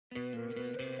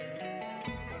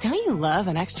Don't you love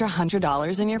an extra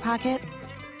 $100 in your pocket?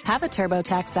 Have a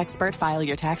TurboTax expert file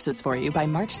your taxes for you by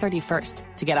March 31st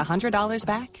to get $100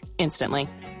 back instantly.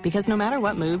 Because no matter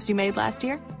what moves you made last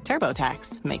year,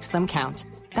 TurboTax makes them count.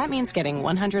 That means getting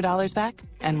 $100 back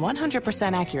and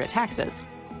 100% accurate taxes,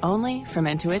 only from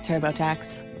Intuit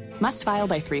TurboTax. Must file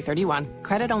by 3/31.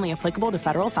 Credit only applicable to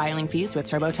federal filing fees with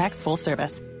TurboTax full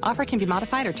service. Offer can be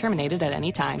modified or terminated at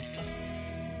any time.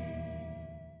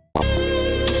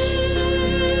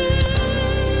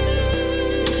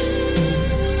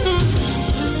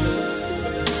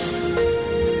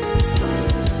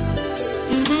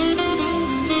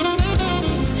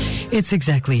 It's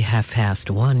exactly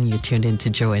 1:30. You're tuned into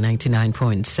Joy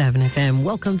 99.7 FM.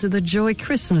 Welcome to the Joy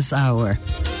Christmas Hour.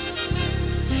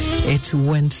 It's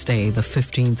Wednesday, the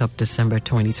 15th of December,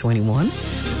 2021.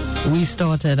 We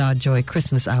started our Joy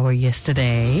Christmas Hour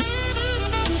yesterday.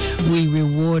 We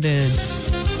rewarded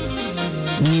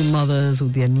new mothers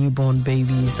with their newborn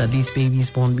babies. These babies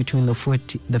born between the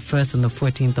 1st and the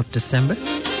 14th of December.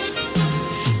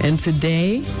 And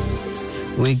today,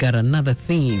 we got another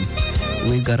theme.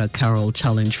 We've got a carol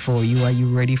challenge for you. Are you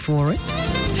ready for it?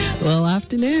 Well,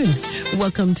 afternoon.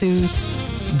 Welcome to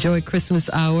Joy Christmas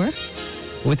Hour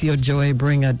with your joy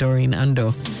bringer, Doreen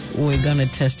Ando. We're going to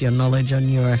test your knowledge on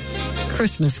your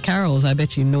Christmas carols. I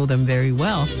bet you know them very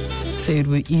well. So it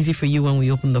will be easy for you when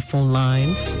we open the phone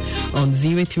lines on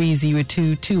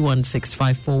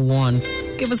 0302-216-541.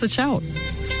 Give us a shout.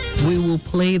 We will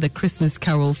play the Christmas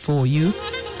carol for you.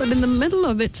 But in the middle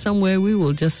of it somewhere, we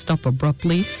will just stop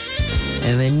abruptly.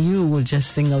 And then you will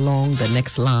just sing along the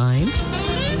next line.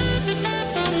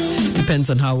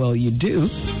 Depends on how well you do.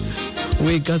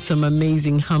 We got some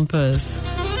amazing hampers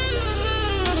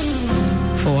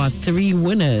for our 3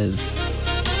 winners.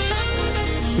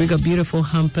 We got beautiful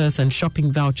hampers and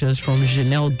shopping vouchers from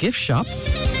Janelle Gift Shop.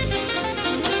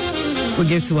 We'll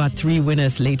give to our 3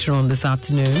 winners later on this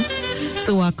afternoon.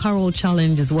 So our carol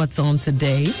challenge is what's on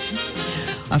today.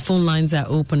 Our phone lines are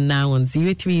open now on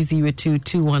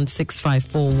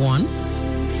 0302-216-541.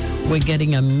 We're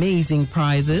getting amazing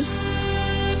prizes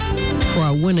for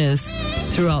our winners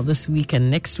throughout this week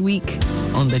and next week.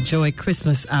 On the Joy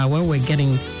Christmas Hour, we're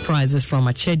getting prizes from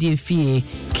Achedie Fie,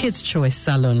 Kids Choice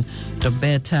Salon,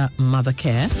 Roberta Mother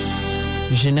Care,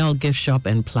 Janelle Gift Shop,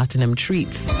 and Platinum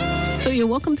Treats. So you're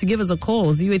welcome to give us a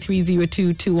call,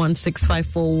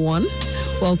 0302-216-541.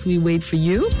 Whilst we wait for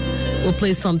you, we'll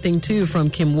play something too from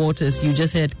Kim Waters. You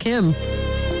just heard Kim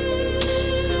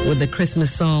with the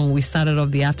Christmas song. We started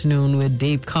off the afternoon with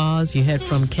Dave Cars. You heard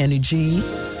from Kenny G.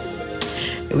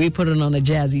 We put it on a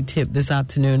jazzy tip this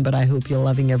afternoon, but I hope you're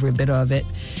loving every bit of it.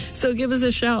 So give us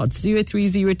a shout,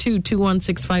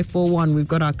 0302-216-541. We've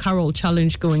got our carol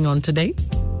challenge going on today.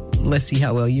 Let's see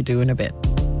how well you do in a bit.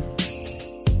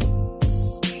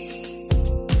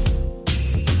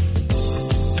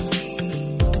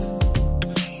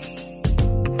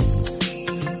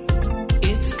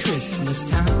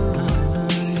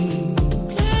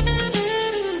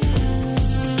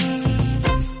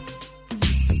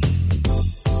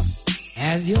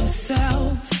 Have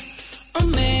yourself a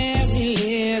merry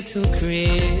little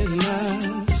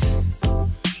Christmas.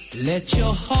 Let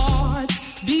your heart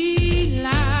be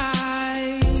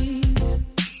light.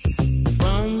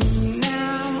 From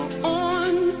now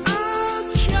on, our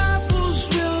troubles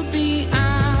will be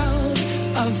out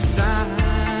of sight.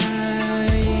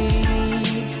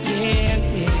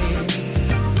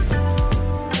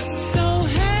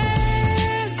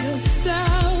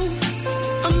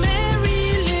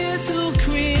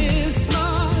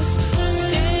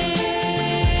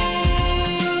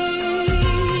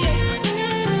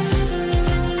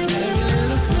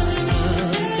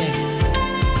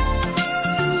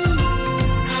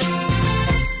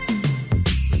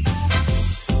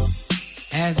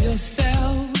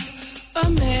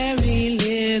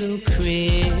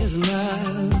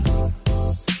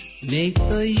 Make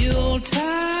the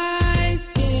Yuletide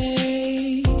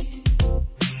gay.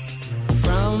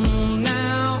 From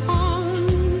now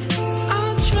on,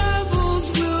 our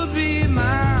troubles will be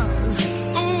miles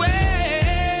away.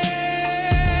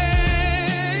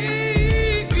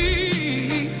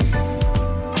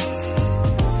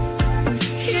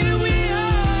 Here we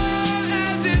are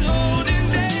as in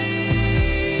olden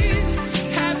days,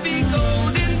 happy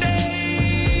golden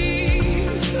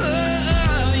days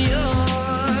of yore.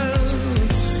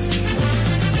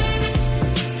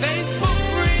 Faithful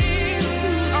friends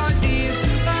who are dear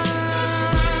to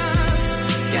us,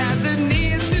 gather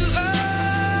near to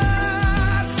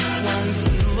us once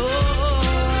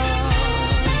more.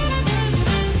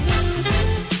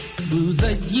 Through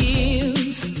the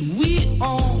years, we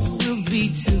all will be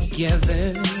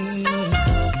together.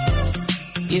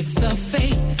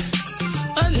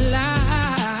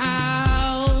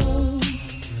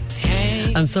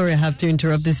 I'm sorry I have to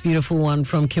interrupt this beautiful one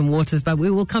from Kim Waters, but we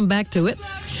will come back to it.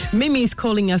 Mimi is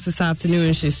calling us this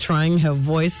afternoon. She's trying her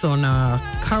voice on our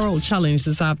Carol Challenge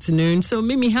this afternoon. So,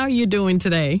 Mimi, how are you doing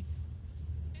today?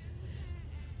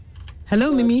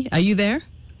 Hello, Mimi. Are you there?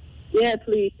 Yeah,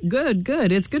 please. Good.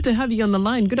 It's good to have you on the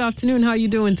line. Good afternoon. How are you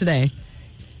doing today?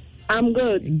 I'm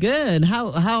good. Good.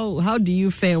 How do you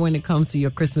fare when it comes to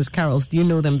your Christmas carols? Do you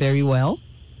know them very well?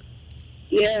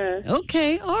 Yeah.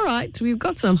 Okay, all right. We've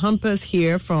got some humpers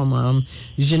here from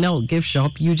Janelle Gift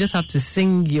Shop. You just have to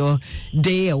sing your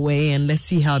day away and let's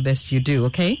see how best you do,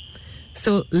 okay?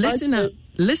 So listen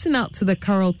out to the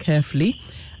carol carefully.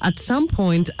 At some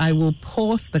point, I will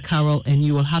pause the carol and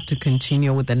you will have to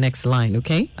continue with the next line,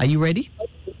 okay? Are you ready?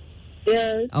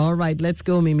 Yeah. All right, let's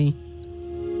go, Mimi.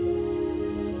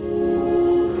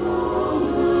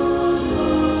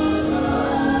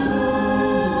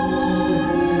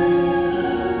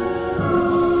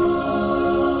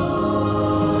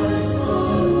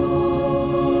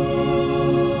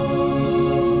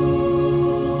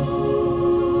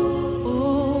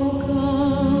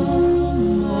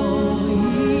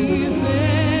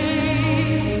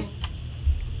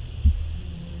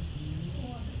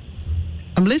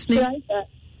 I'm listening. Like that.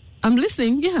 I'm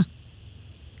listening, yeah.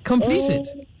 Complete it.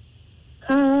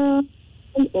 Come,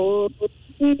 oh,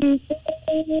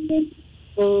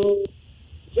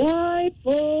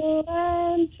 joyful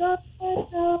and joyful,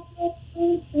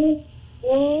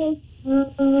 oh,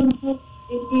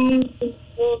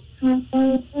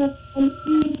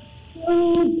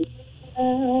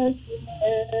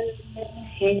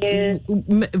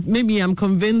 Maybe I'm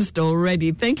convinced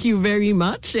already. Thank you very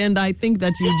much. And I think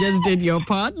that you just did your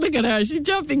part. Look at her. She's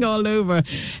jumping all over.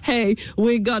 Hey,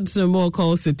 we got some more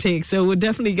calls to take, so we'll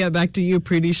definitely get back to you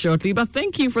pretty shortly. But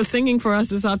thank you for singing for us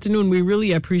this afternoon. We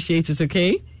really appreciate it,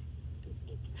 okay?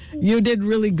 You did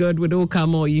really good with O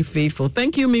Come All Ye Faithful.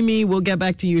 Thank you, Mimi. We'll get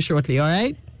back to you shortly, all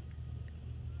right?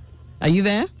 Are you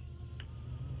there?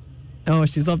 Oh,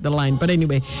 she's off the line. But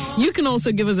anyway, you can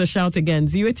also give us a shout again.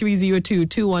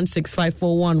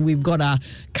 0302-216-541. We've got a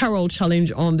Carol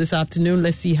Challenge on this afternoon.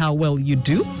 Let's see how well you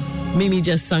do. Mimi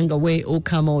just sang away, O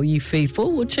Come All Ye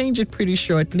Faithful. We'll change it pretty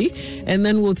shortly. And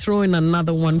then we'll throw in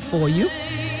another one for you.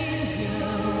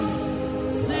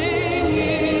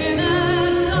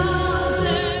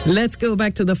 Let's go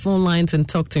back to the phone lines and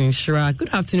talk to Inshira.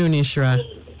 Good afternoon, Inshira.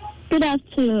 Good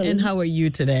afternoon. And how are you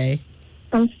today?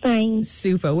 I'm fine.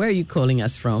 Super. Where are you calling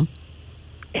us from?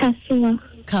 Kasua.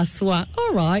 Kaswa.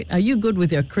 All right. Are you good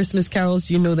with your Christmas carols?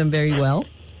 Do you know them very well?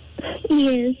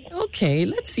 Yes. Okay,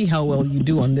 let's see how well you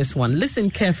do on this one. Listen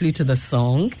carefully to the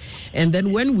song, and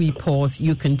then when we pause,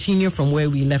 you continue from where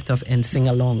we left off and sing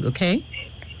along, okay?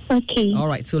 Okay. All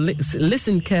right, so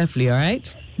listen carefully, all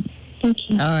right? Okay.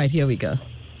 All right, here we go.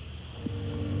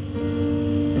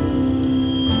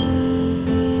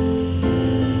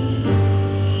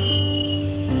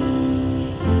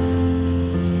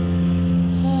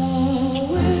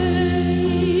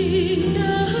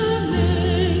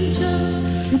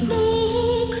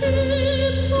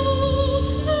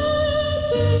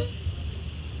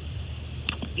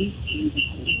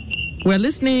 We're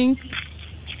listening.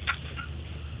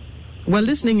 We're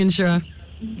listening, Inshira.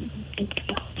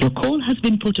 Your call has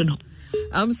been put on hold.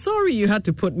 I'm sorry you had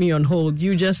to put me on hold.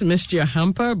 You just missed your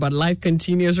hamper, but life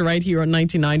continues right here on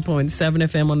 99.7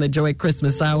 FM on the Joy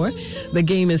Christmas Hour. The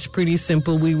game is pretty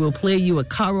simple. We will play you a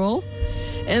carol,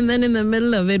 and then in the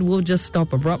middle of it, we'll just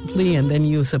stop abruptly, and then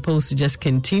you're supposed to just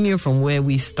continue from where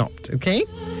we stopped, okay?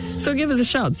 So give us a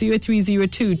shout,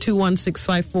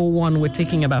 0302-216-541. We're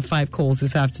taking about 5 calls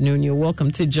this afternoon. You're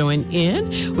welcome to join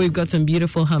in. We've got some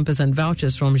beautiful hampers and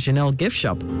vouchers from Janelle Gift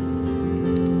Shop.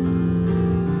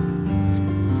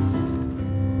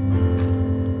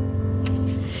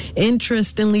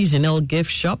 Interestingly, Janelle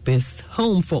Gift Shop is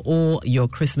home for all your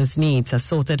Christmas needs.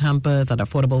 Assorted hampers at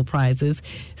affordable prices,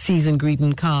 season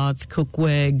greeting cards,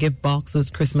 cookware, gift boxes,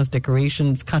 Christmas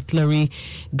decorations, cutlery,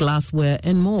 glassware,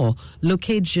 and more.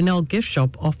 Locate Janelle Gift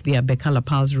Shop off the Abeka La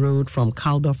Paz Road from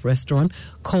Caldorf Restaurant.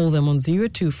 Call them on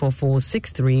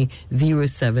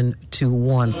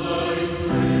 0244-630721.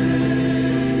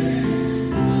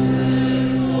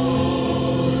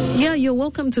 Yeah, you're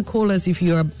welcome to call us if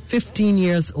you are 15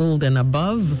 years old and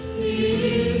above.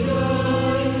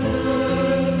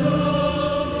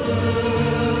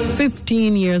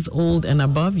 15 years old and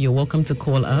above, you're welcome to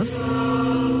call us.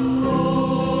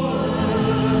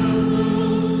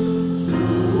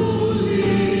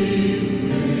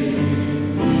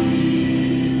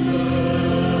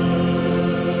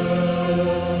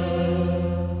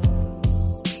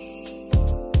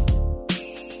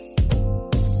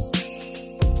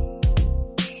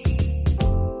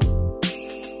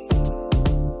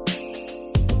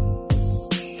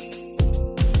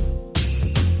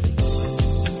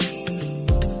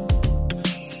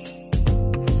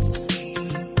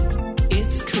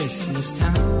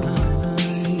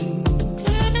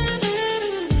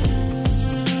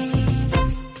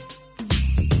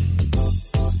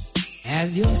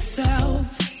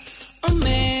 yourself a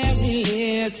merry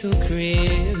little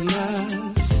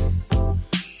Christmas.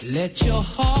 Let your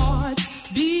heart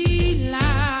be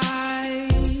light.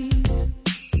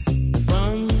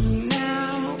 From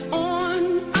now on,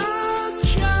 our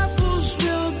troubles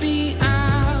will be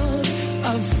out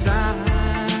of sight.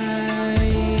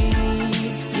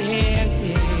 Yeah,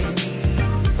 yeah.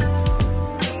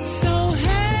 So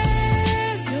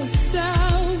have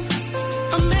yourself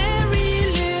a merry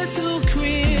little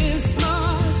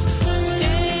Christmas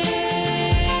day.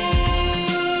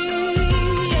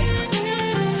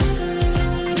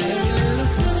 Merry little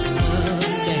Christmas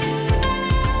day.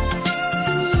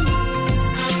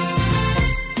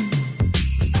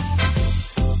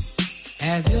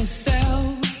 Have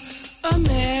yourself a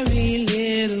merry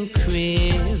little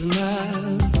Christmas.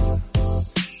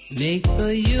 Make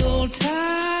the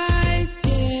Yuletide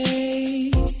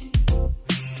gay.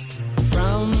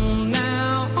 From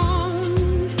now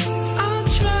on, our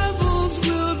troubles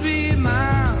will be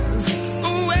miles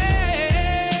away.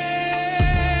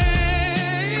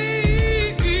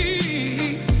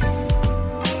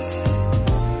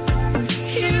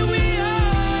 Here we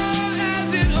are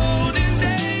as in olden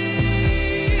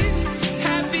days,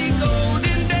 happy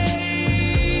golden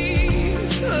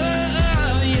days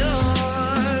of yours.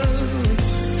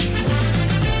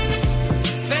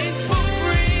 Faithful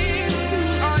friends who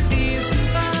are dear to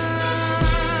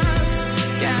us,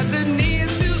 gather near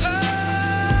to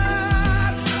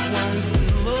us once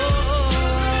more.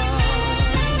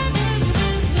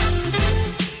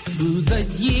 Through the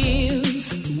years,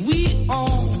 we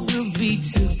all will be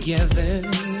together.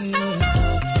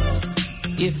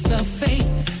 If the faith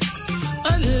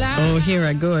allows. Oh, here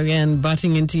I go again,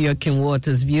 butting into your Kim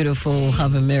Waters. Beautiful.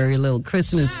 Have a merry little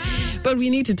Christmas. But we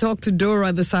need to talk to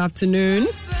Dora this afternoon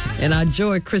in our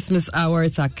Joy Christmas Hour.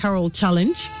 It's our Carol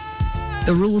Challenge.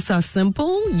 The rules are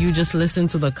simple. You just listen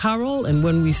to the carol, and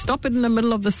when we stop it in the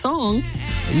middle of the song,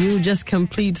 you just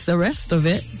complete the rest of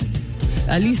it.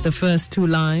 At least the first two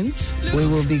lines. We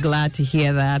will be glad to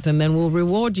hear that, and then we'll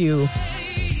reward you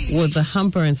with a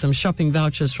hamper and some shopping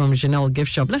vouchers from Janelle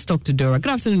Gift Shop. Let's talk to Dora.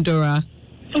 Good afternoon, Dora.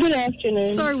 Good afternoon.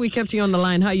 Sorry we kept you on the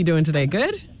line. How are you doing today?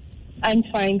 Good? I'm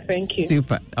fine, thank you.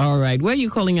 Super. All right. Where are you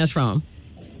calling us from?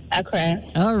 Accra.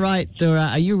 All right, Dora.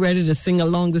 Are you ready to sing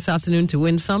along this afternoon to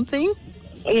win something?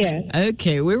 Yes.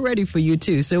 Okay, we're ready for you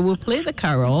too. So we'll play the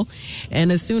carol,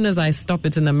 and as soon as I stop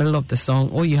it in the middle of the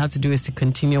song, all you have to do is to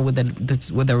continue with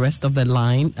the rest of the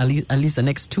line, at least the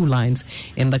next two lines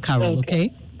in the carol,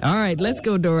 okay? All right, let's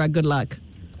go, Dora. Good luck.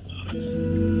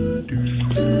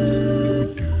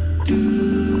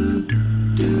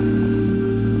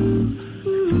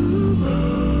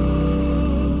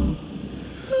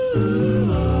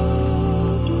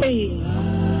 Hey.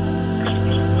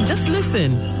 Just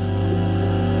listen.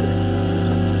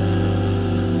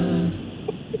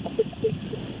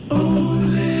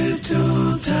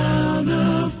 Little town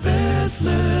of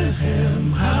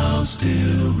Bethlehem, how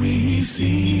still we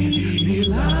see thee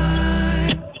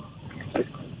lie.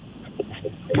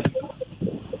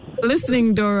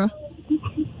 Listening, Dora.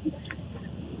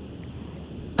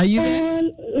 Are you there?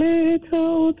 Oh,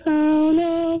 little town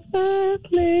of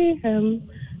Bethlehem,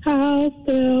 how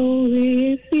still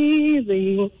we see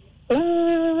thee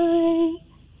lie.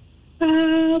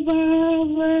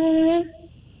 Above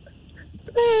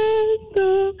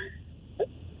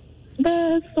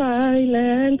the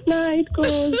silent night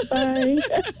goes by.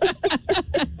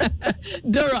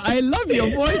 Dora, I love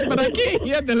your voice, but I can't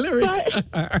hear the lyrics.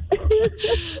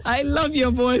 I love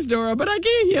your voice, Dora, but I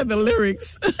can't hear the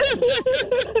lyrics.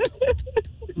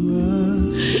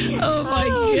 Oh, my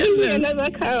goodness. Another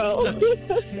carol.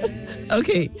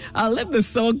 Okay, I'll let the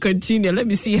song continue. Let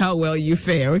me see how well you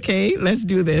fare, okay? Let's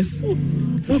do this.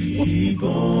 Be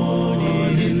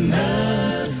born in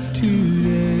us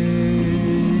today.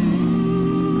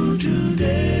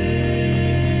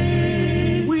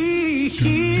 We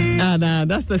hear. Nah,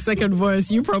 that's the second verse.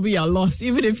 You probably are lost.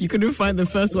 Even if you couldn't find the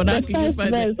first one, how can you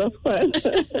find it? Of course.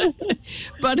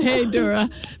 But hey, Dora,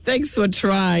 thanks for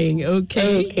trying,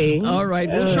 okay? Okay. All right,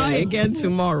 we'll try again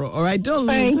tomorrow, all right? Don't lose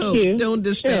Thank hope. you. Don't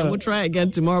despair. Sure. We'll try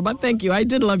again tomorrow. But thank you. I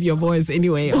did love your voice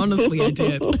anyway. Honestly, I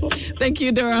did. Thank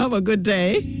you, Dora. Have a good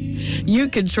day. You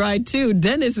can try too.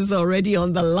 Dennis is already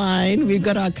on the line. We've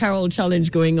got our Carol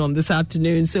Challenge going on this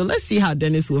afternoon. So let's see how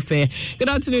Dennis will fare. Good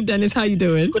afternoon, Dennis. How you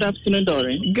doing? Good afternoon,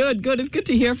 Doreen. Good. It's good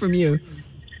to hear from you.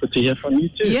 Good to hear from you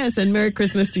too. Yes, and Merry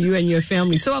Christmas to you and your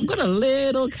family. So I've got a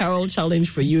little carol challenge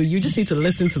for you. You just need to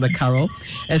listen to the carol.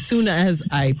 As soon as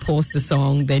I pause the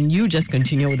song, then you just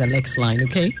continue with the next line,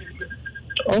 okay?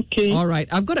 Okay. All right.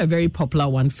 I've got a very popular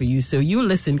one for you. So you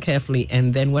listen carefully,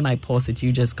 and then when I pause it,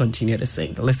 you just continue to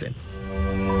sing. Listen.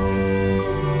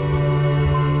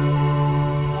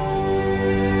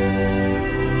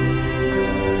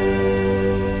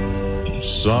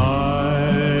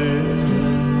 silent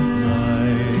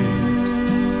night.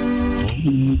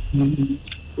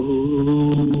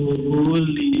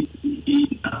 Holy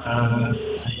night,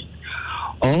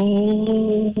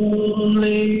 all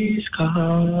is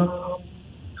calm,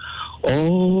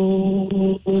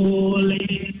 all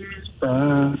is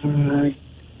bright.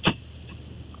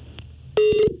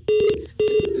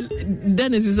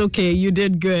 Dennis, is okay. You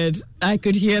did good. I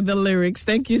could hear the lyrics.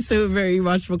 Thank you so very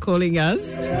much for calling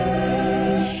us.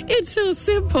 It's so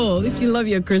simple. If you love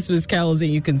your Christmas carols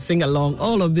and you can sing along,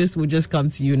 all of this will just come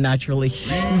to you naturally.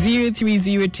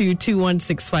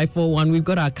 0302216541. We've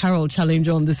got our carol challenge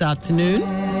on this afternoon.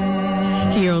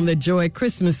 Here on the Joy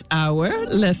Christmas Hour,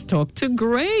 let's talk to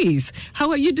Grace.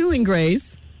 How are you doing,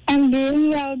 Grace? I'm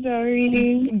doing well,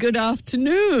 Doreen. Good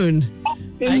afternoon.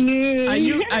 Afternoon.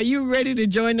 Are you ready to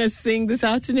join us sing this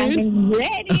afternoon? I'm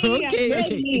ready.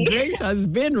 Okay. Grace has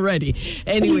been ready.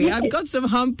 Anyway, I've got some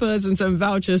hampers and some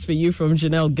vouchers for you from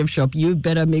Janelle Gift Shop. You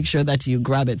better make sure that you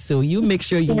grab it. So you make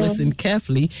sure you listen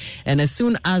carefully. And as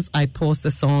soon as I pause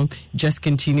the song, just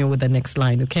continue with the next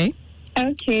line, okay?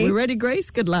 Okay. We ready, Grace?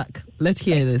 Good luck. Let's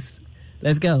hear this.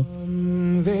 Let's go.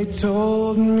 They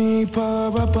told me,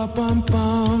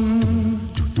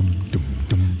 pa-ra-pa-pum-pum,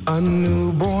 a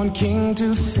newborn king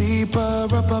to see,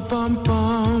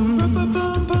 pa-ra-pa-pum-pum.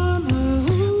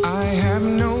 I have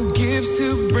no gifts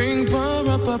to bring,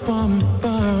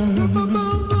 pa-ra-pa-pum-pum,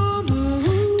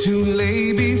 to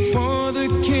lay before the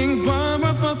king,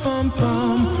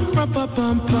 pa-ra-pa-pum-pum,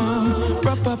 ra-pa-pum-pum,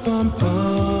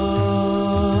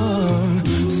 ra-pa-pum-pum.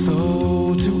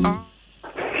 So to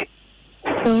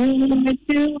So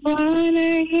to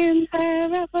honor him,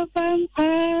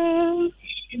 pa-ra-pa-pum-pum,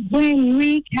 when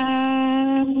we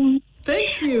come.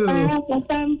 Thank you.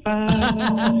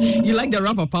 Pa-ra-pa-pum-pum. You like the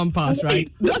rapper pampas, right?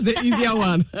 That's the easier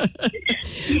one.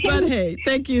 But hey,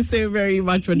 thank you so very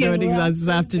much for joining us this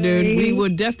afternoon. We will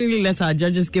definitely let our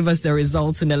judges give us the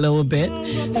results in a little bit.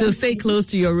 So stay close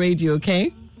to your radio,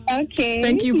 okay? Okay.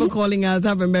 Thank you for calling us.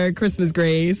 Have a Merry Christmas,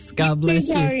 Grace. God bless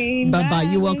you. Doreen. Bye-bye. Bye.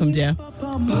 You're welcome, dear.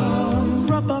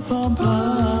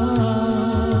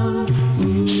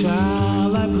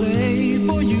 Shall I play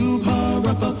for you,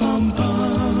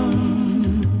 pa-ra-pa-pum-pum,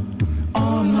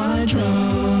 on my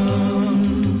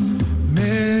drum?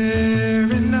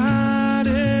 Mary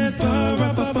nodded,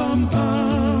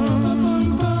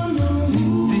 pa-ra-pa-pum-pum.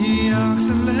 The ox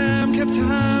and lamb kept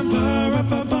time,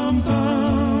 pa-ra-pa-pum-pum.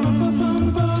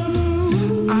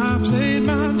 I played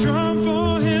my drum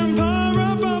for him,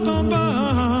 pa-ra-pa-pum-pum.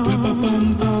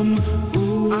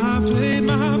 I played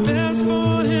my best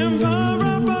for him,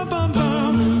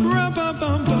 pa-ra-pa-pum-pum,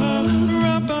 ra-pa-pum-pum,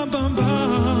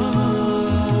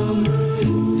 ra-pa-pum-pum.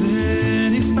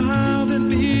 Then he smiled at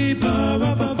me,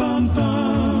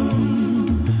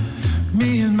 pa-ra-pa-pum-pum.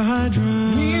 Me and my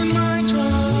drum, me and my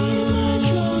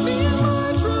drum, me and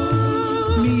my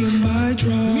drum, me and my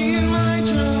drum, me and my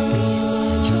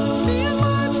drum, me and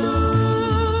my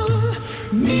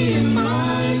drum, me and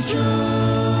my drum.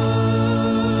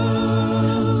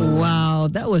 Wow,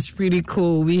 that was pretty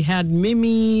cool. We had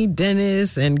Mimi,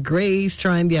 Dennis, and Grace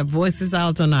trying their voices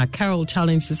out on our Carol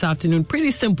Challenge this afternoon.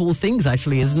 Pretty simple things,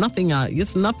 actually. It's nothing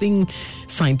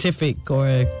scientific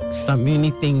or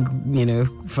anything,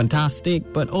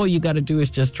 fantastic. But all you got to do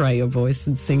is just try your voice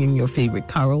and singing your favorite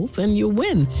carols, and you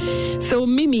win. So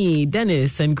Mimi,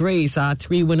 Dennis, and Grace are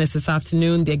 3 winners this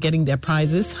afternoon. They're getting their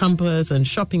prizes, hampers, and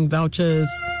shopping vouchers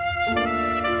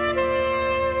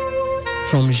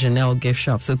from Janelle Gift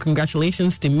Shop. So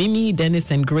congratulations to Mimi,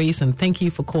 Dennis, and Grace, and thank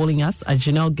you for calling us at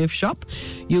Janelle Gift Shop.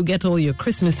 You'll get all your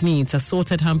Christmas needs: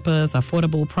 assorted hampers,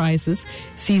 affordable prices,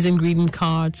 season greeting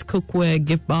cards, cookware,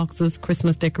 gift boxes,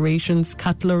 Christmas decorations,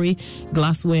 cutlery,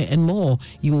 glassware, and more.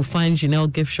 You will find Janelle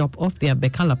Gift Shop off the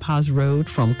Bekala Pass Road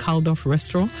from Caldorf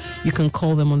Restaurant. You can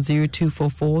call them on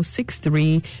 0244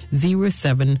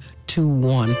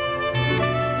 630721.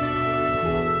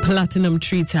 Platinum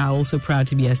Treats are also proud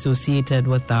to be associated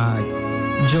with our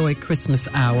Joy Christmas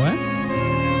Hour.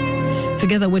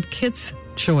 Together with Kids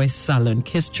Choice Salon.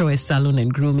 Kids Choice Salon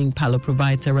and Grooming Parlor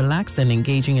provides a relaxed and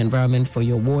engaging environment for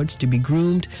your wards to be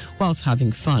groomed whilst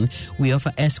having fun. We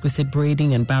offer exquisite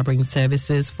braiding and barbering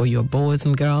services for your boys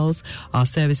and girls. Our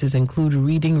services include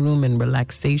reading room and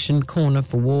relaxation corner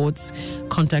for wards.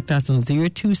 Contact us on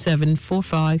 027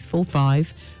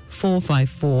 4545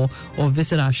 454 or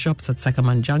visit our shops at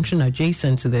Sakaman Junction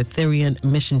adjacent to the Therian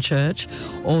Mission Church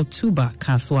or Tuba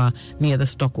Kaswa near the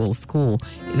Stockwell School.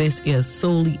 This is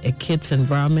solely a kids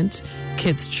environment,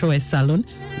 Kids Choice Salon,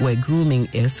 where grooming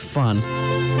is fun.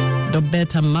 The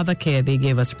Better Mother Care, they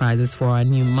gave us prizes for our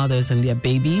new mothers and their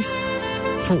babies.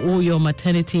 For all your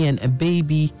maternity and a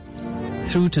baby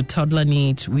through to toddler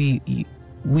needs. We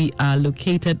are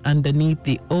located underneath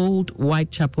the old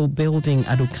Whitechapel building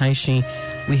at Ukaishi.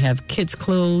 We have kids'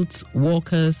 clothes,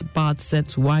 walkers, bath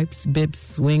sets, wipes, bibs,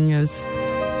 swingers,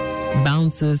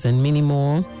 bouncers, and many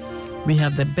more. We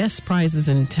have the best prices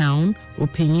in town.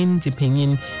 Opinion.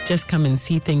 Just come and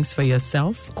see things for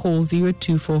yourself. Call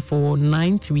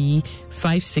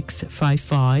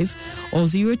 0244-935655 or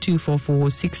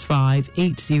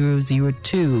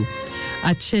 0244-658002.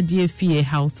 Achedie Fie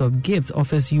House of Gifts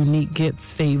offers unique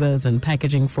gifts, favors, and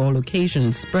packaging for all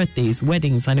occasions, birthdays,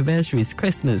 weddings, anniversaries,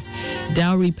 Christmas,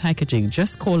 dowry packaging.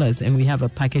 Just call us and we have a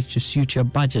package to suit your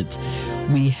budget.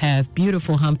 We have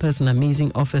beautiful hampers and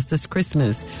amazing offers this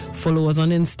Christmas. Follow us on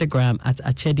Instagram at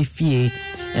Achedie Fie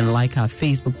and like our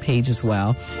Facebook page as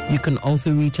well. You can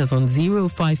also reach us on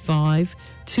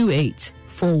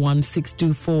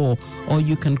 055-28-41624, or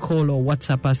you can call or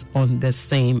WhatsApp us on the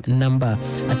same number.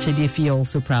 Achedie Fie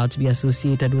also proud to be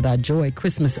associated with our Joy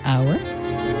Christmas Hour.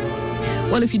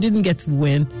 Well, if you didn't get to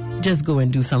win, just go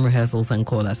and do some rehearsals and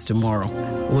call us tomorrow.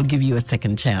 We'll give you a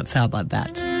second chance. How about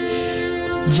that?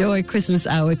 Joy Christmas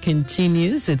Hour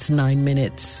continues. It's 9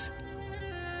 minutes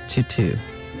to 2.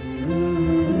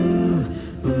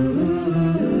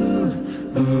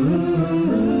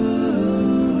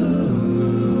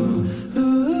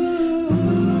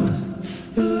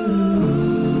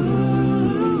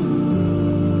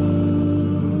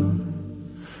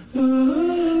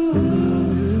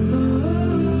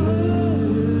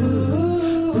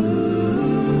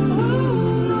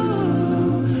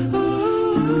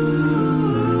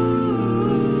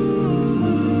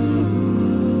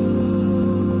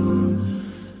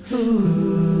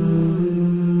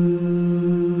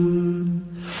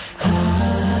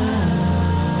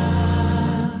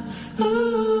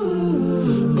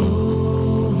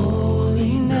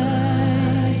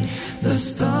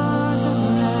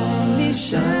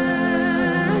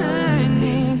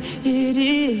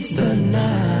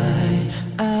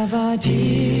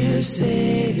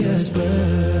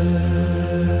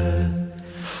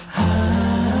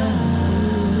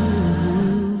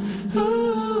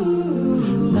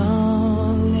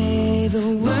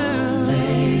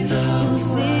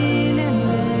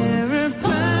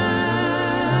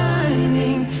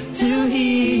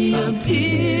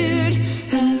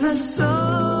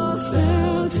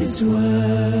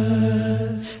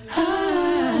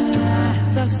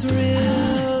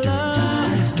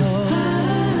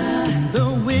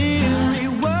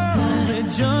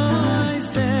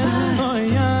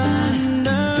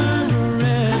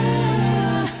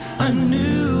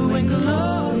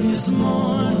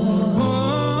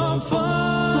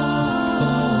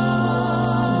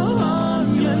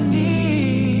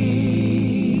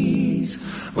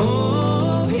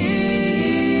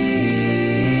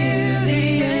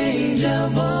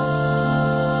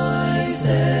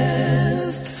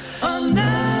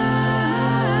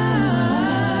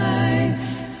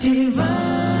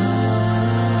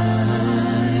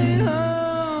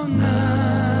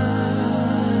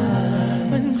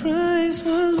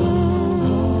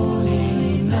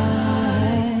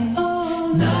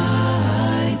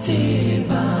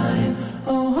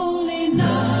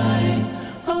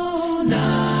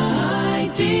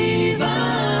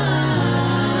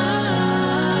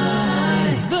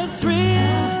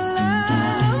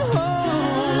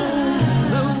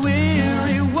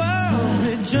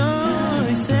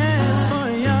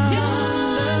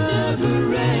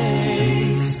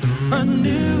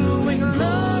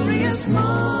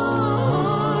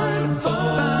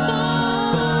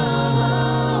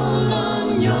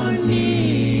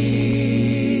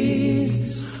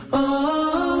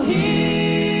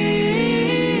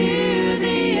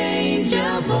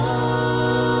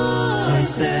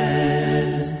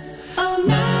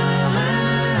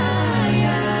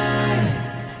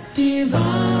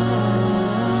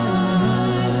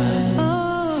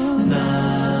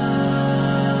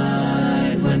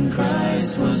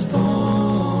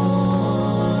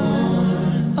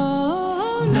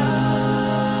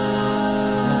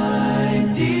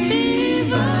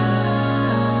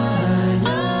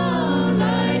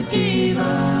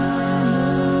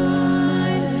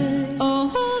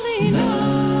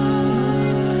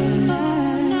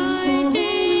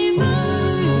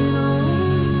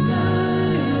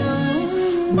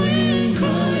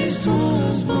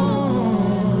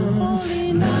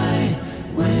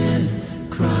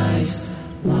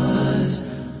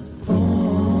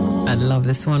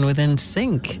 This one with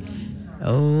NSYNC.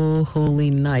 Oh, Holy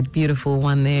Night. Beautiful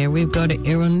one there. We've got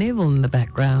Aaron Neville in the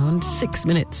background. 6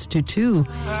 minutes to 2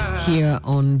 here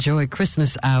on Joy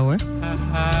Christmas Hour.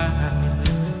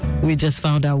 We just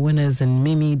found our winners in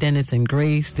Mimi, Dennis, and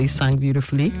Grace. They sang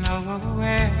beautifully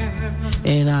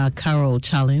in our Carol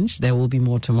Challenge. There will be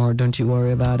more tomorrow. Don't you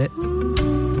worry about it.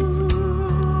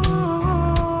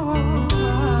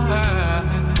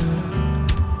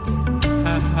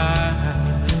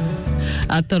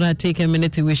 I thought I'd take a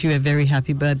minute to wish you a very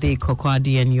happy birthday,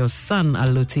 Kokwadi, and your son,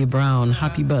 Alute Brown.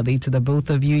 Happy birthday to the both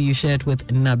of you. You shared with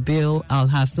Nabil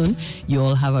Al-Hassan. You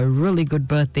all have a really good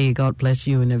birthday. God bless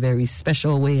you in a very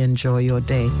special way. Enjoy your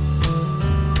day.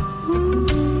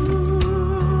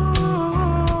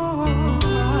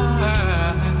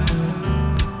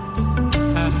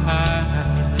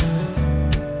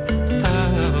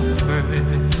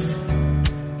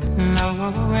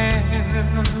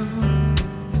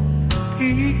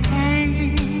 The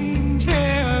angel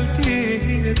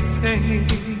did say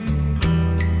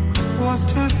was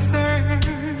to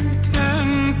certain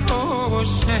poor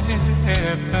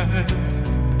shepherds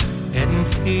in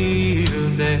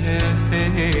fields as they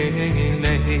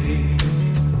lay,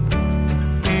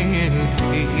 in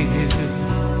fields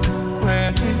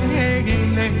where they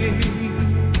lay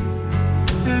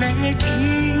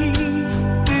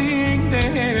keeping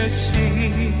their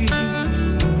sheep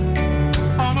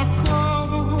on a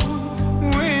cold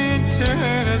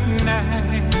winter's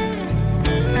night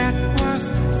that was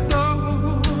so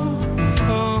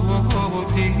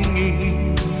deep.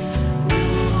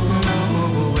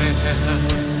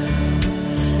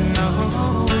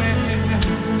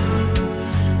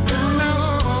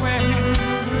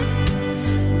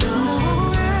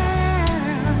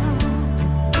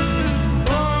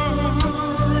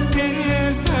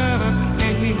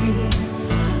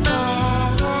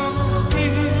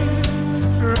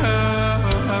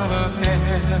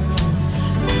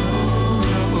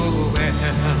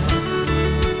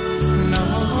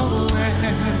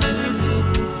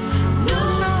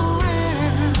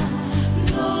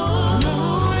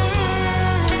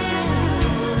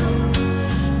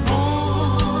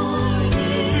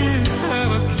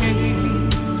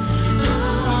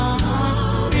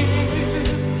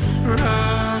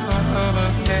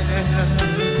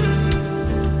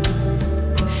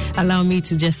 Allow me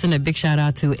to just send a big shout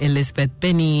out to Elizabeth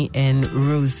Benny and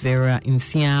Rose Vera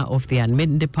Insia of the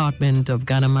Admin Department of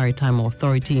Ghana Maritime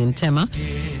Authority in Tema.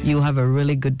 You have a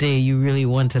really good day. You really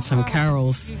wanted some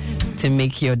carols to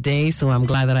make your day, so I'm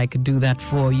glad that I could do that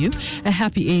for you. A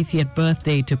happy 80th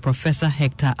birthday to Professor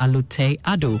Hector Alute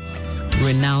Ado,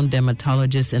 renowned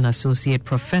dermatologist and associate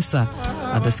professor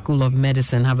at the School of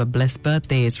Medicine. Have a blessed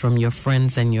birthday. It's from your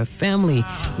friends and your family.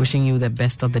 Wishing you the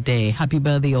best of the day. Happy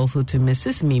birthday also to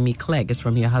Mrs. Mimi Clegg. It's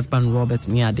from your husband, Robert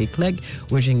Nyade Clegg.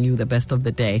 Wishing you the best of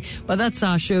the day. But that's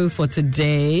our show for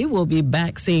today. We'll be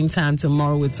back same time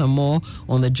tomorrow with some more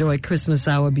on the Joy Christmas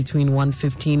Hour between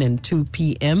 1:15 and 2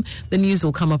 p.m. The news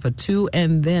will come up at 2,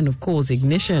 and then, of course,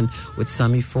 Ignition with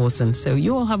Sammy Forson. So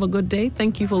you all have a good day.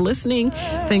 Thank you for listening.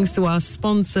 Thanks to our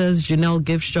sponsors, Janelle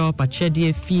Gift Shop,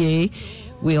 Achedie Fie.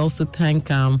 We also thank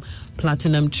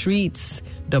Platinum Treats,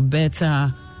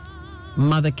 Dobeta,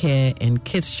 Mother Care, and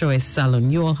Kids Choice Salon.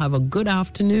 You all have a good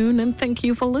afternoon, and thank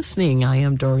you for listening. I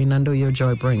am Doreen Nando, your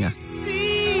joy bringer.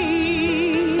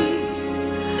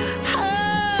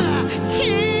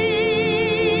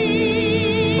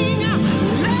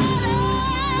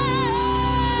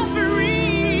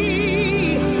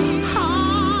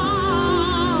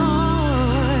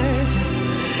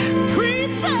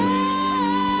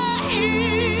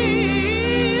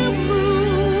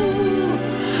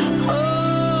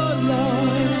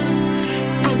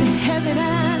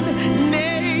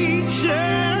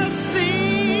 Nature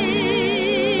sing.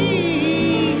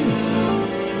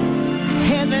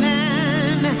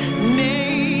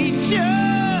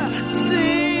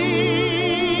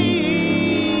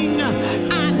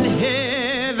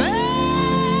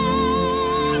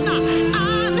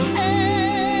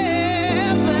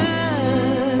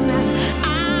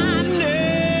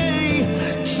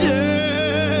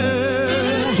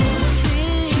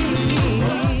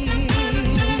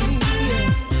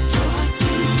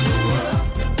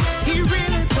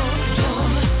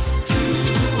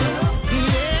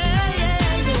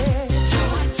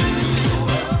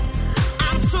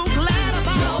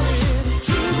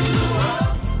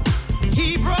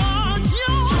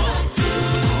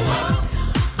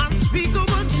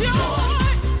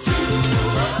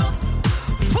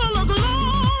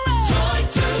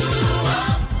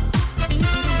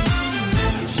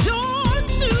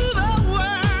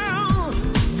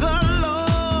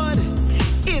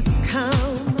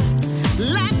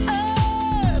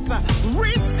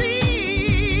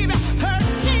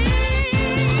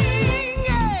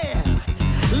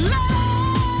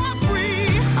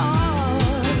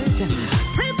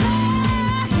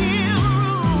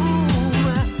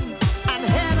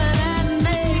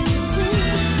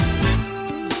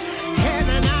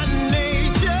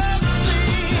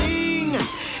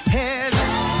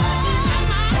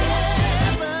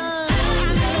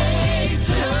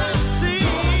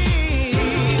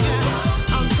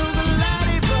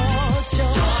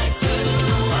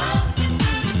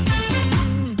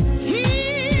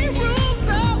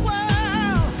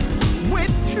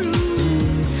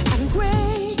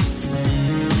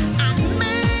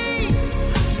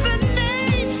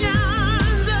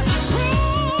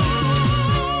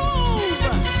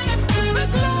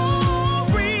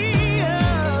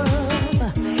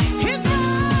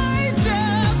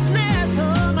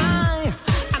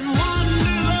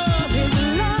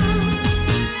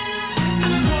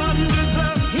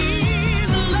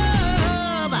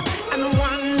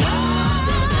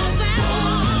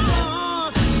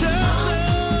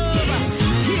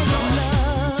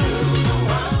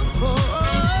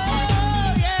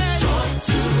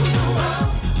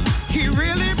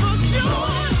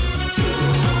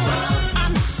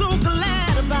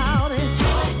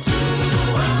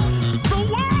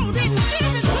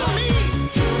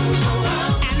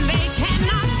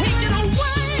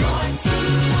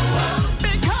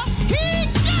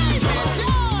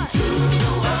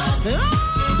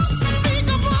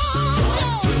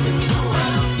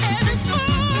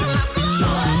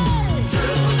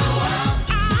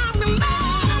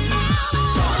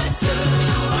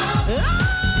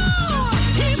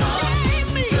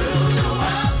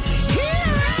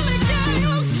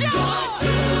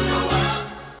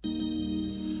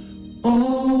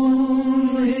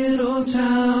 Oh, little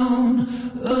town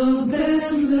of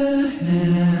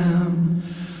Bethlehem,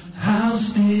 how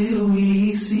still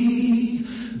we see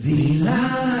thee lie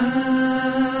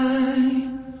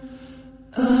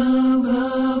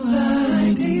above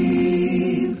thy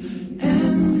deep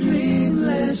and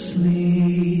dreamless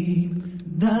sleep.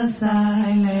 The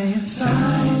silent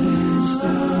stars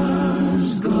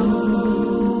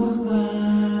go by.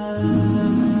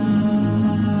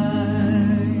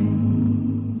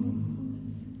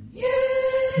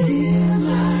 Yet in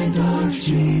thy dark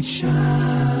street shineth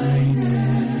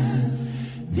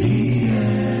the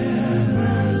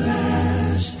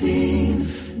everlasting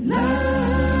light.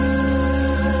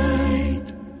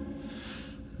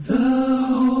 The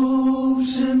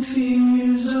hopes and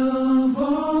fears of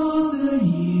all the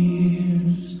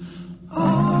years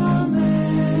are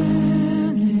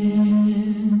met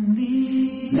in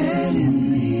thee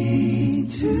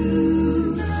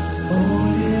tonight.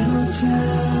 Oh, little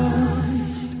town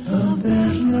of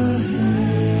Bethlehem,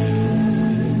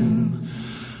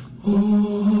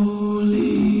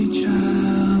 holy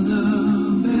child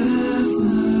of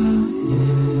Bethlehem,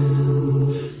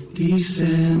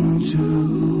 descend to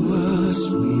us,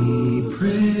 we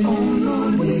pray. Oh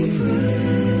Lord, we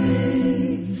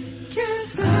pray.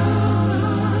 Cast out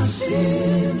our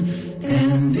sin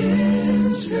and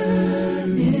enter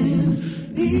in.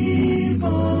 Be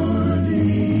born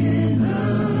in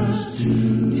us today.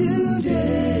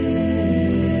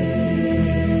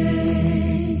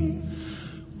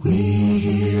 We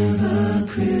hear the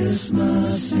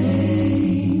Christmas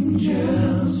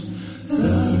angels,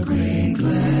 the great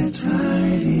glad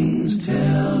tidings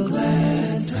tell,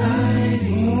 glad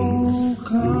tidings. Oh,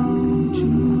 come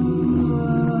to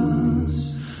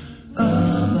us,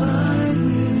 abide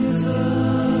with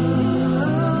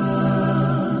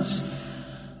us,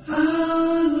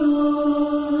 our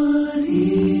Lord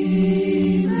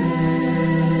Emmanuel.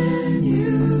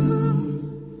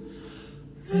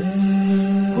 Oh,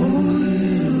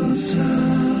 little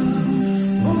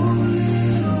town, oh,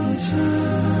 little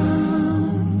town.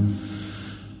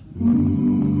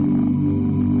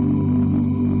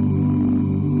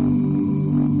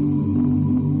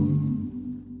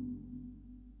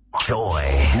 Joy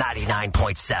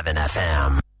 99.7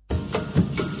 FM.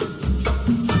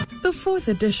 The fourth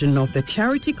edition of the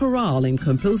Charity Chorale and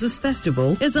Composers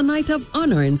Festival is a night of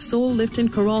honor and soul-lifting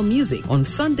chorale music on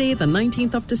Sunday, the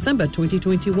 19th of December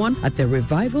 2021 at the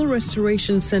Revival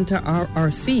Restoration Center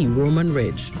RRC, Roman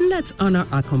Ridge. Let's honor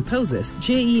our composers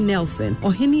J.E. Nelson,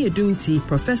 Ohini Edunti,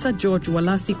 Professor George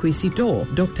Walasi Kwesi Dor,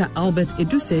 Dr. Albert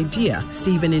Eduse Dia,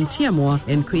 Stephen Ntiamwa,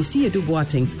 and Kwesi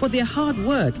Eduboating for their hard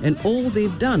work and all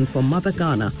they've done for Mother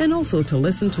Ghana, and also to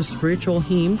listen to spiritual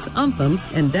hymns, anthems,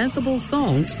 and danceable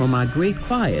songs from our great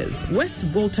choirs: West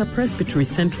Volta Presbytery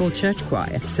Central Church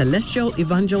Choir, Celestial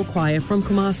Evangel Choir from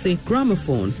Kumasi,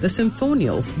 Gramophone, the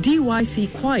Symphonials, DYC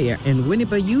Choir, and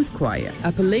Winneba Youth Choir.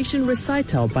 Appellation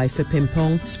Recital by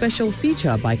Fipimpong, special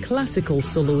feature by classical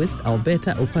soloist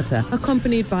Alberta Opata,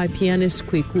 accompanied by pianist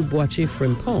Kweku Boache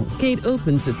Frimpong. Gate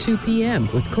opens at 2 p.m.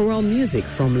 with choral music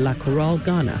from La Chorale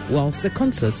Ghana, whilst the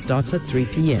concert starts at 3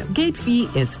 p.m. Gate fee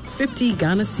is 50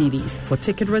 Ghana cedis. For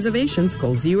ticket reservations,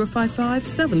 call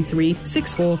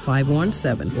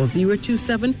 055-73-64517 or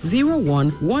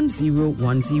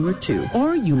 027-01-10102.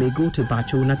 Or you may go to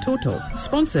Bachona Toto.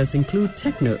 Sponsors include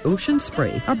Techno Ocean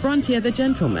Spray, Abrantia the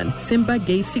Gentleman, Simba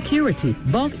Gate Security,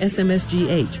 Bulk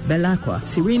SMSGH, Belacqua,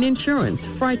 Serene Insurance,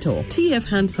 Fritol, TF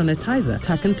Hand Sanitizer,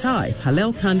 Tack and Tie,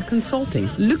 Halel Kand Consulting,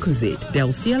 Lucozade,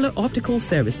 Del Cielo Optical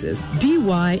Services,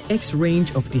 DY X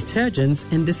range of detergents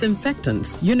and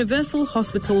disinfectants, Universal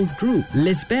Hospitals Group,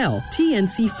 Lisbel,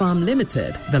 TNC Farm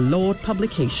Limited, The Lord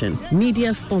Publication.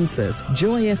 Media sponsors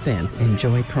Joy FM and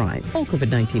Joy Prime. All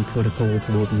COVID-19 protocols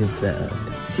will be observed.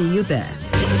 See you there.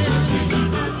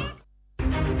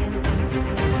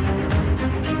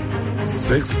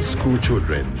 6 school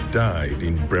children died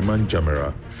in Breman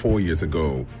Jamera 4 years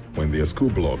ago when their school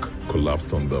block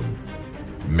collapsed on them.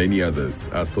 Many others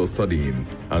are still studying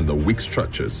under weak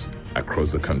structures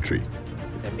across the country.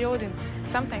 The building,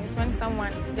 sometimes when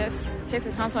someone just hits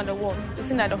his hands on the wall, you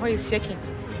see that the wall is shaking.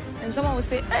 And someone will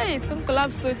say, hey, it's going to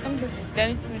collapse, so it's going to...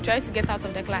 Then you try to get out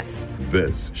of the class.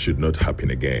 This should not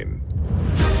happen again.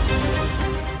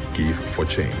 Give for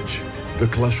Change. The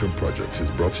Classroom Project is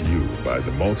brought to you by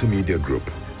the Multimedia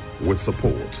Group with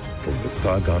support from the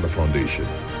Star Ghana Foundation.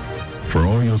 For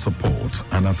all your support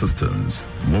and assistance,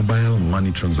 mobile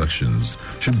money transactions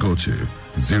should go to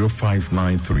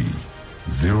 0593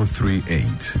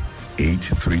 038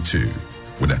 832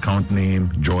 with account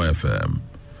name Joy FM,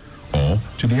 or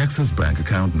to the Access Bank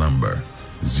account number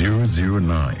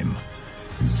 009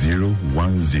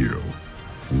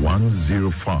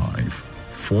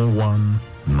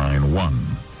 010-105-4191.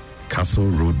 Castle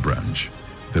Road Branch.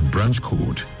 The branch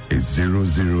code is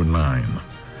 009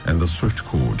 and the Swift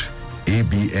code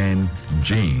ABNJJHAC.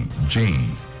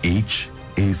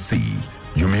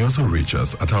 You may also reach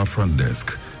us at our front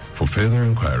desk for further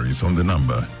inquiries on the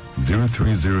number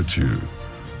 0302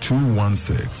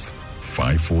 216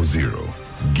 540.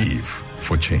 Give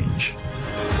for change.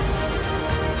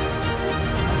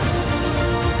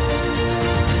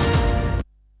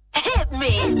 Hit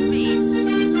me.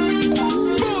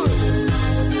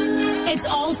 It's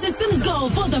all systems go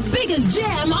for the biggest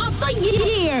jam of the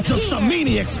year. The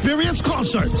Samini Experience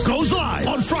Concert goes live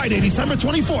on Friday, December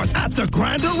 24th at the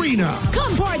Grand Arena.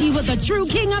 Come party with the true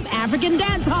king of African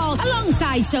dancehall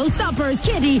alongside Showstoppers,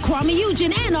 Kitty, Kwame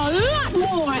Eugene, and a lot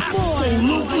more.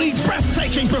 Absolutely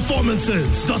breathtaking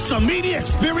performances. The Samini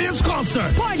Experience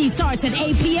Concert. Party starts at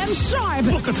 8 p.m. sharp.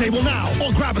 Book a table now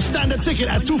or grab a standard ticket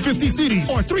at $250 CDs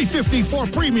or $350 for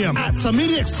premium at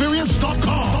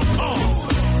SaminiExperience.com.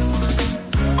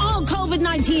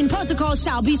 COVID-19 protocols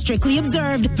shall be strictly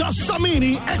observed. The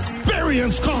Samini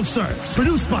Experience Concert,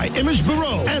 produced by Image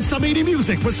Bureau and Samini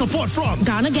Music with support from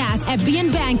Ghana Gas,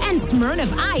 FBN Bank, and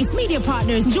Smirnoff Ice Media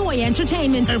Partners, Joy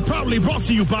Entertainment. And proudly brought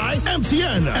to you by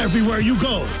MTN. Everywhere you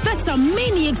go. The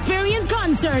Samini Experience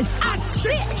Concert at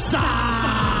Chicha.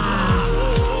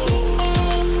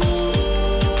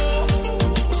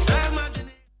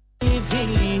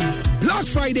 Black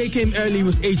Friday came early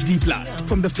with HD Plus.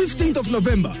 From the 15th of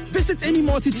November, visit any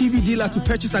multi-TV dealer to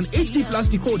purchase an HD Plus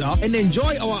decoder and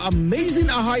enjoy our amazing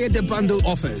Ahaya The Bundle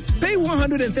offers. Pay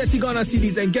 130 Ghana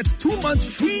cedis and get 2 months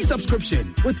free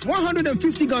subscription. With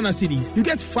 150 Ghana cedis, you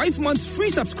get 5 months free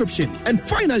subscription. And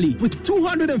finally, with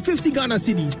 250 Ghana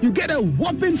cedis, you get a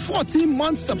whopping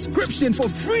 14-month subscription for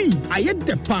free.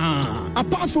 Ayedepa.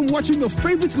 Apart from watching your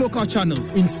favorite local channels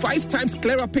in 5 times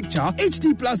clearer picture,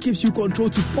 HD Plus gives you control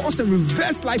to pause and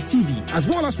reverse live TV, as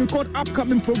well as record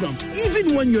upcoming programs,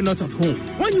 even when you're not at home.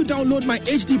 When you download my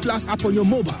HD Plus app on your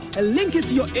mobile and link it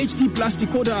to your HD Plus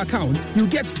decoder account, you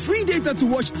get free data to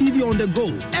watch TV on the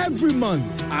go every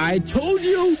month. I told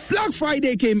you, Black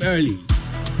Friday came early.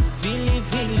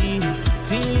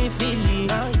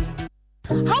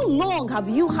 How long have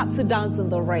you had to dance in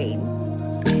the rain?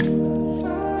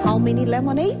 How many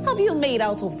lemonades have you made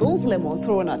out of those lemons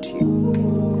thrown at you?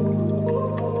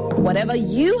 Whatever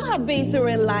you have been through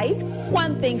in life,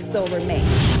 one thing still remains.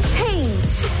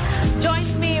 Change. Join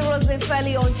me, Rosie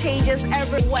Felly, on Changes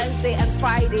every Wednesday and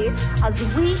Friday as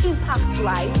we impact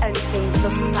lives and change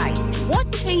the society.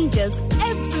 What changes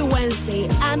every Wednesday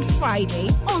and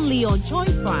Friday only on Joy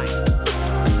Prime.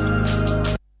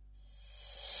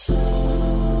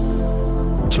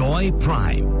 Joy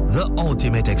Prime, the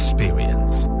ultimate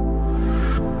experience.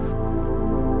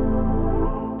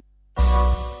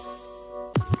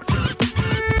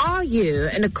 Are you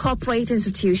in a corporate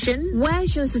institution?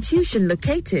 Where's your institution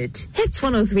located? Hits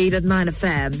 103.9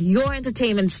 FM, your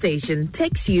entertainment station,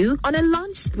 takes you on a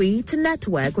lunch spree to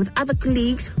network with other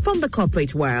colleagues from the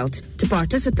corporate world. To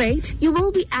participate, you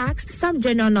will be asked some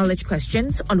general knowledge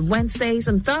questions on Wednesdays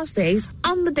and Thursdays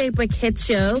on the Daybreak Hit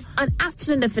Show and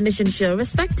Afternoon Definition Show,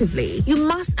 respectively. You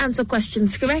must answer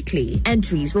questions correctly.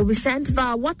 Entries will be sent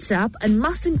via WhatsApp and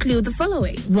must include the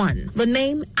following. 1. The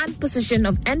name and position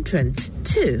of entrant.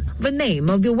 2. The name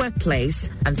of your workplace.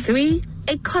 And 3.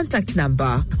 A contact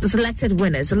number. The selected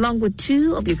winners, along with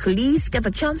 2 of your colleagues, get the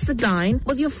chance to dine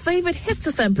with your favorite Hits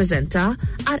FM presenter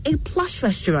at a plush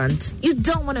restaurant. You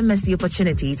don't want to miss the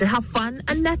opportunity to have fun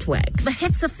and network. The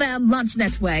Hits FM Lunch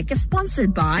Network is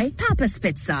sponsored by Papa's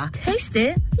Pizza. Taste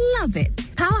it, love it.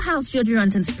 Powerhouse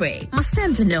deodorant and spray.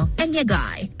 Macentino and your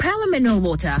guy. Pearl mineral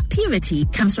water. Purity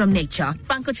comes from nature.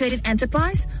 Banco Traded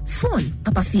Enterprise. Phone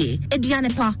Papafie.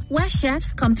 Edianepa, where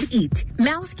chefs come to eat.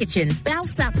 Mel's Kitchen.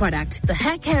 Bounce that product. The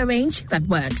hair care range that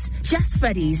works. Just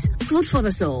Freddy's. Food for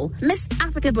the soul. Miss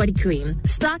Africa Body Cream.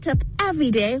 Start up every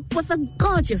day with a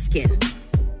gorgeous skin.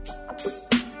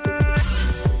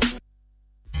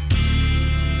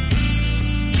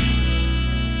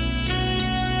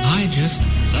 I just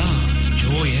love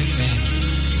Joy FM.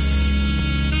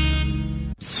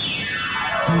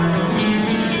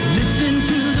 Listen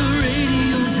to the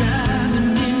radio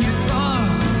driving in your car.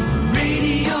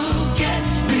 Radio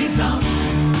gets results.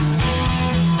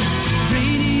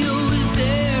 Radio is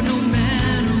there no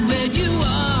matter where you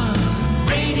are.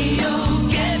 Radio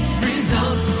gets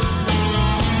results.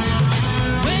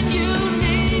 When you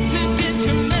need to get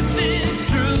your message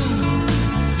through,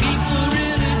 people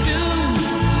really do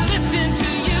listen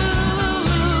to you.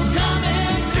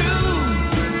 Coming through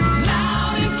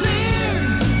loud and clear,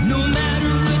 no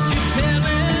matter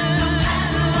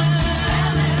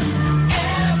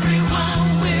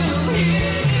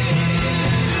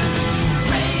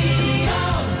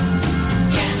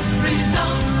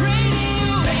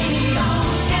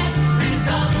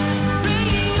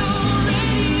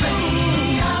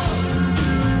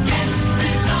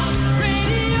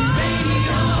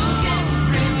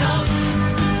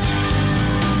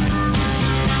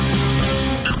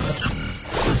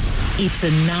It's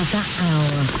another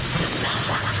hour.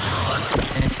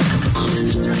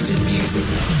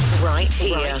 Right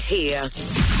here.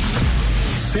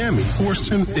 Sammy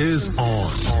Forson is on.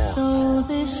 So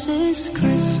this is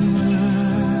Christmas,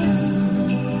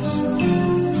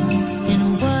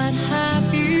 and what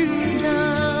have you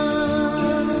done?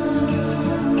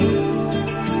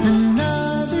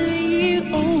 Another year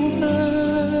over,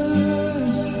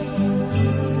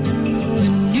 a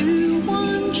new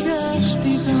one just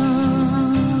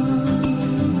begun,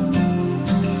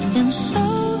 and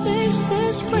so this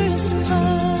is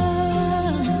Christmas.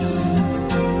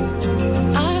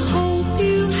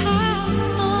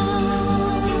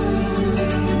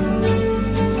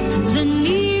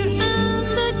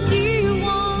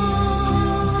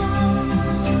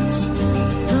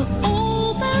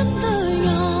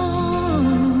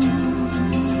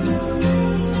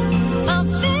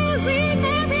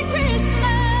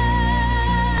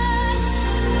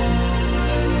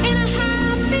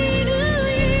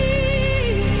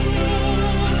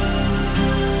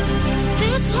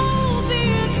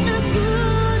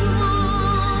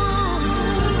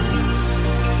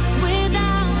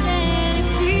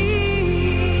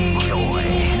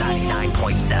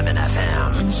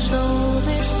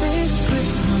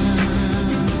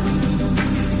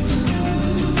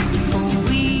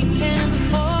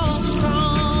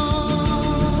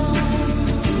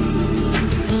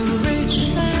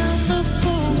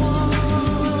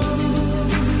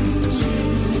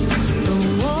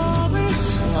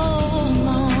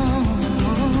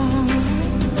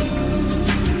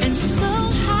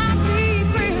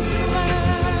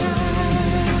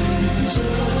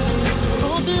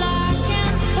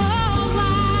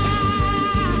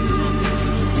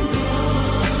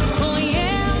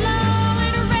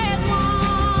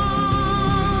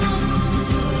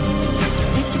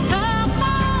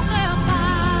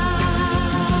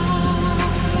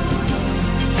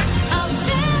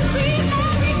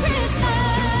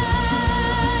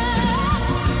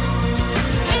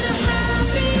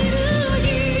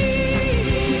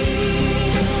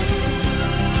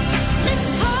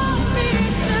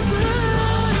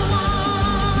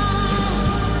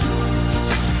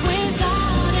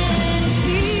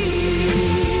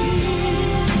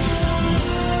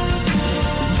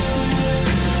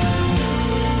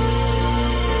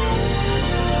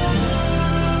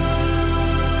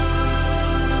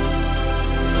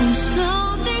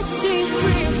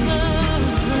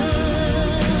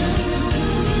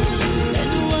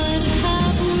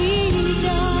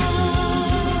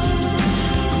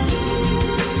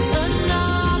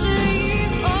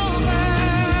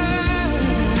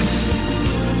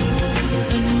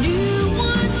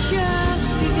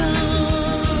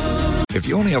 If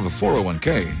you only have a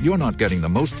 401k, you're not getting the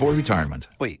most for retirement.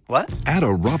 Wait, what? Add a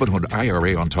Robinhood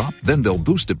IRA on top, then they'll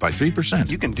boost it by 3%.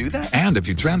 You can do that? And if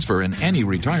you transfer in any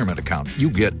retirement account, you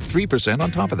get 3%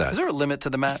 on top of that. Is there a limit to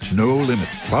the match? No limit.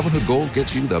 Robinhood Gold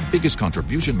gets you the biggest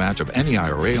contribution match of any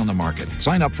IRA on the market.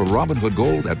 Sign up for Robinhood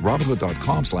Gold at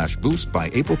Robinhood.com/boost by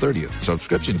April 30th.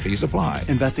 Subscription fees apply.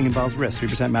 Investing involves risk.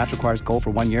 3% match requires gold for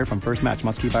 1 year from first match.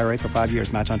 Must keep IRA for 5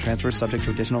 years. Match on transfers subject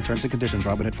to additional terms and conditions.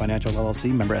 Robinhood Financial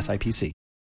LLC, member SIPC.